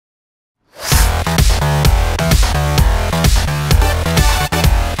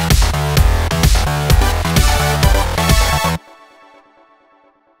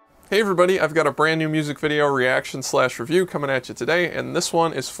Hey everybody, I've got a brand new music video reaction / review coming at you today, and this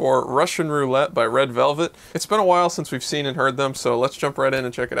one is for Russian Roulette by Red Velvet. It's been a while since we've seen and heard them, so let's jump right in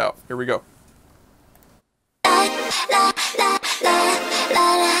and check it out. Here we go.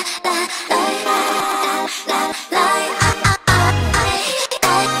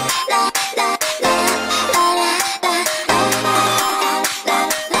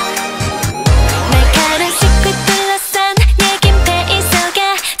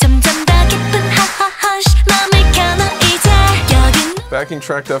 Backing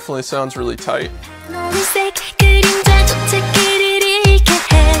track definitely sounds really tight.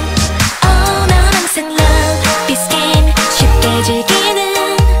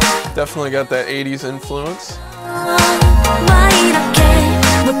 Definitely got that 80s influence.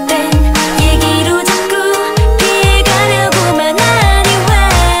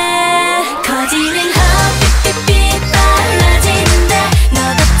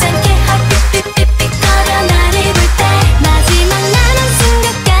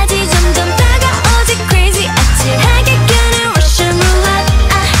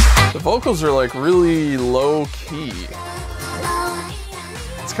 Vocals are like really low key.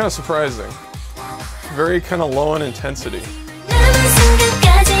 It's kind of surprising. Very kind of low in intensity.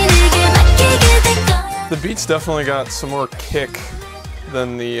 The beats definitely got some more kick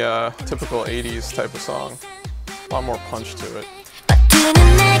than the typical 80s type of song. A lot more punch to it.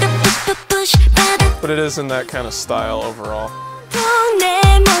 But it is in that kind of style overall.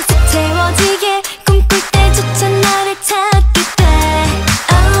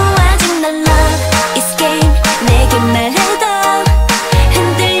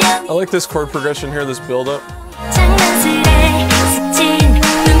 I like this chord progression here, this build-up.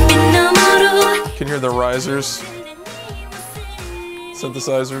 You can hear the risers,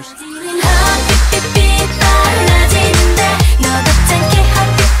 synthesizers.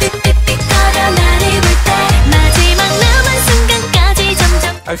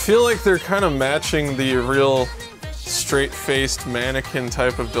 I feel like they're kind of matching the real straight-faced mannequin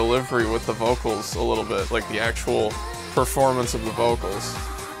type of delivery with the vocals a little bit, like the actual performance of the vocals.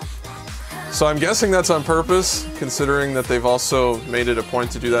 So I'm guessing that's on purpose, considering that they've also made it a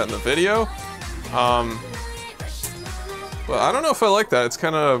point to do that in the video. But I don't know if I like that. It's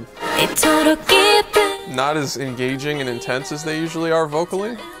kind of not as engaging and intense as they usually are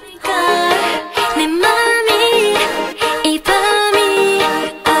vocally.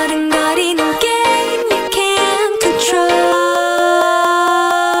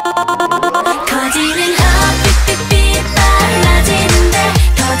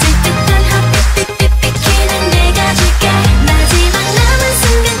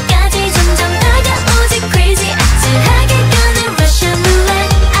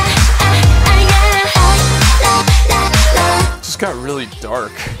 Got really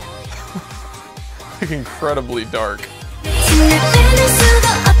dark. Like incredibly dark.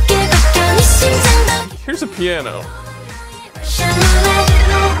 Here's a piano.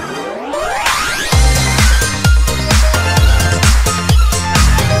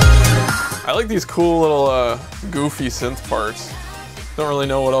 I like these cool little goofy synth parts. Don't really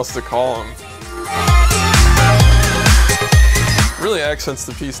know what else to call them. Really accents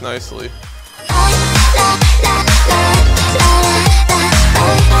the piece nicely.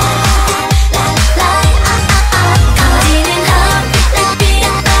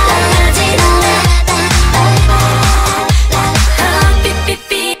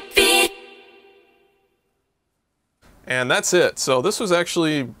 And that's it. So this was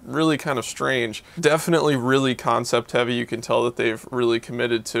actually really kind of strange. Definitely really concept heavy. You can tell that they've really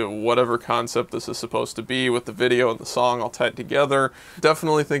committed to whatever concept this is supposed to be with the video and the song all tied together.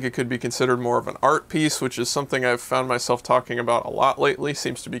 Definitely think it could be considered more of an art piece, which is something I've found myself talking about a lot lately.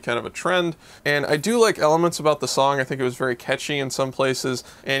 Seems to be kind of a trend. And I do like elements about the song. I think it was very catchy in some places.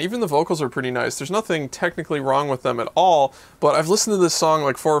 And even the vocals are pretty nice. There's nothing technically wrong with them at all. But I've listened to this song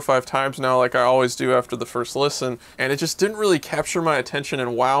like 4 or 5 times now, like I always do after the first listen. And it just didn't really capture my attention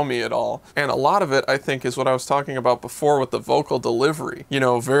and wow me at all. And a lot of it, I think, is what I was talking about before with the vocal delivery. You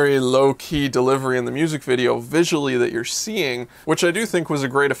know, very low-key delivery in the music video visually that you're seeing, which I do think was a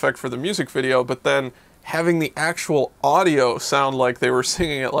great effect for the music video, but then having the actual audio sound like they were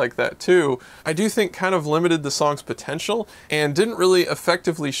singing it like that too, I do think kind of limited the song's potential and didn't really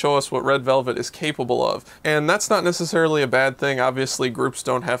effectively show us what Red Velvet is capable of. And that's not necessarily a bad thing. Obviously, groups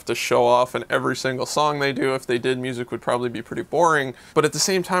don't have to show off in every single song they do. If they did, music would probably be pretty boring. But at the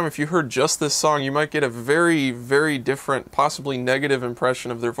same time, if you heard just this song, you might get a very, very different, possibly negative impression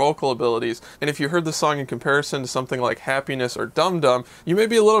of their vocal abilities. And if you heard the song in comparison to something like Happiness or Dum Dum, you may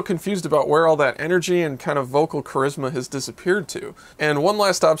be a little confused about where all that energy and and kind of vocal charisma has disappeared to. And one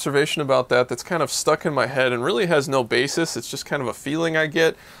last observation about that that's kind of stuck in my head and really has no basis, it's just kind of a feeling I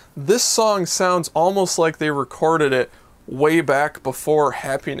get. This song sounds almost like they recorded it way back before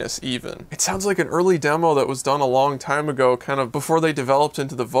Happiness even. It sounds like an early demo that was done a long time ago, kind of before they developed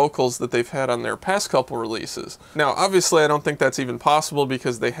into the vocals that they've had on their past couple releases. Now, obviously I don't think that's even possible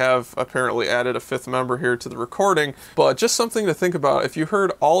because they have apparently added a 5th member here to the recording, but just something to think about. If you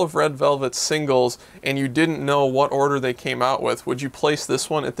heard all of Red Velvet's singles and you didn't know what order they came out with, would you place this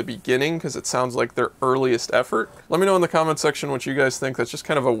one at the beginning because it sounds like their earliest effort? Let me know in the comment section what you guys think. That's just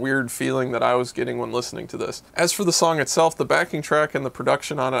kind of a weird feeling that I was getting when listening to this. As for the song itself, the backing track and the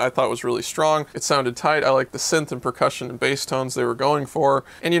production on it I thought was really strong. It sounded tight. I like the synth and percussion and bass tones they were going for.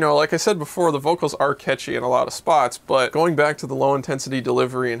 And you know, like I said before, the vocals are catchy in a lot of spots, but going back to the low intensity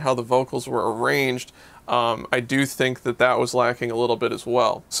delivery and how the vocals were arranged, I do think that that was lacking a little bit as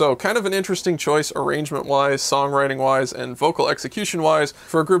well. So kind of an interesting choice arrangement-wise, songwriting-wise, and vocal execution-wise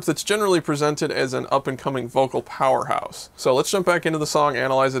for a group that's generally presented as an up-and-coming vocal powerhouse. So let's jump back into the song,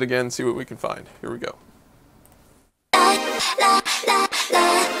 analyze it again, see what we can find. Here we go.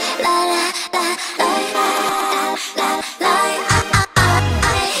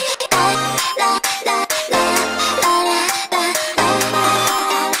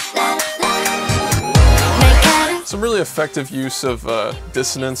 Some really effective use of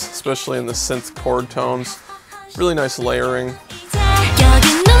dissonance, especially in the synth chord tones. Really nice layering.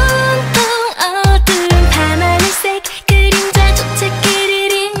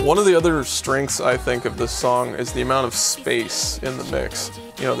 One of the other strengths, I think, of this song is the amount of space in the mix.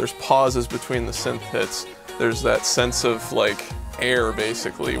 You know, there's pauses between the synth hits. There's that sense of, like, air,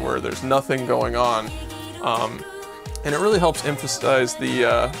 basically, where there's nothing going on. And it really helps emphasize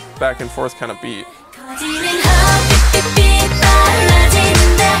the back and forth kind of beat.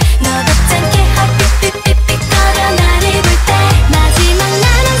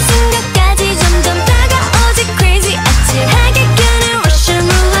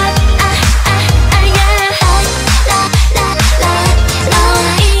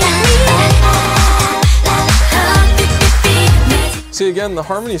 See, again, the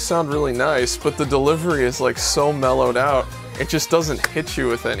harmonies sound really nice, but the delivery is like so mellowed out, it just doesn't hit you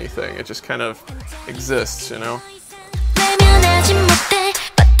with anything. It just kind of exists, you know?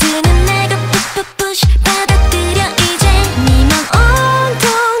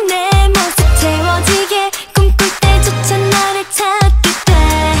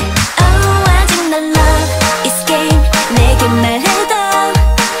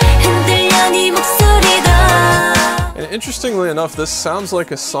 Interestingly enough, this sounds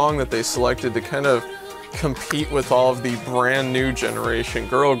like a song that they selected to kind of compete with all of the brand new generation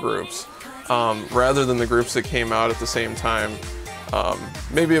girl groups, rather than the groups that came out at the same time,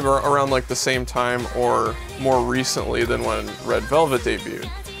 maybe around like the same time or more recently than when Red Velvet debuted.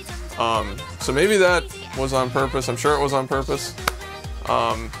 So maybe that was on purpose. I'm sure it was on purpose,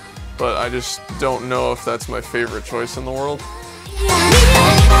 but I just don't know if that's my favorite choice in the world.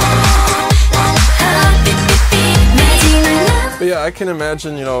 But yeah, I can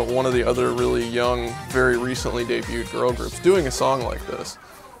imagine, you know, one of the other really young, very recently debuted girl groups doing a song like this.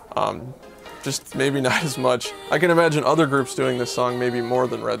 Just maybe not as much. I can imagine other groups doing this song maybe more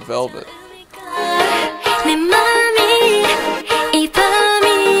than Red Velvet.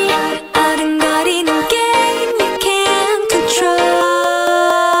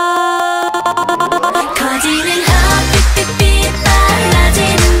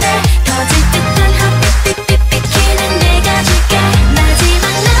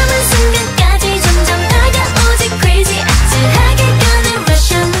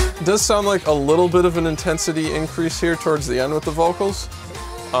 It does sound like a little bit of an intensity increase here towards the end with the vocals,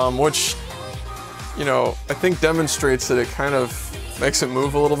 which, you know, I think demonstrates that it kind of makes it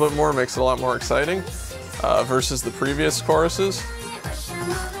move a little bit more, makes it a lot more exciting, versus the previous choruses.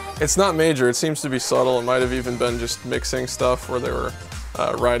 It's not major, it seems to be subtle. It might have even been just mixing stuff where they were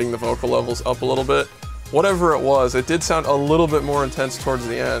riding the vocal levels up a little bit. Whatever it was, it did sound a little bit more intense towards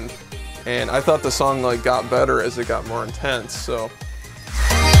the end, and I thought the song like got better as it got more intense, so.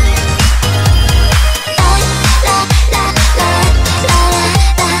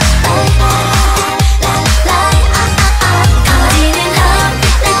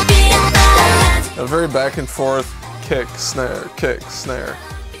 A very back and forth kick, snare, kick, snare.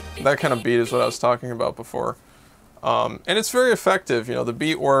 That kind of beat is what I was talking about before. And it's very effective, you know, the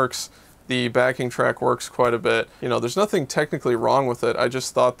beat works, The backing track works quite a bit. You know, there's nothing technically wrong with it. I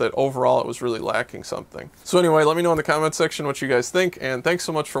just thought that overall it was really lacking something. So anyway, let me know in the comment section what you guys think, and thanks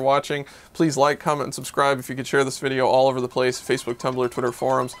so much for watching. Please like, comment, and subscribe. If you could share this video all over the place, Facebook, Tumblr, Twitter,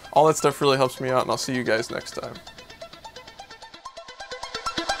 forums, all that stuff really helps me out, and I'll see you guys next time.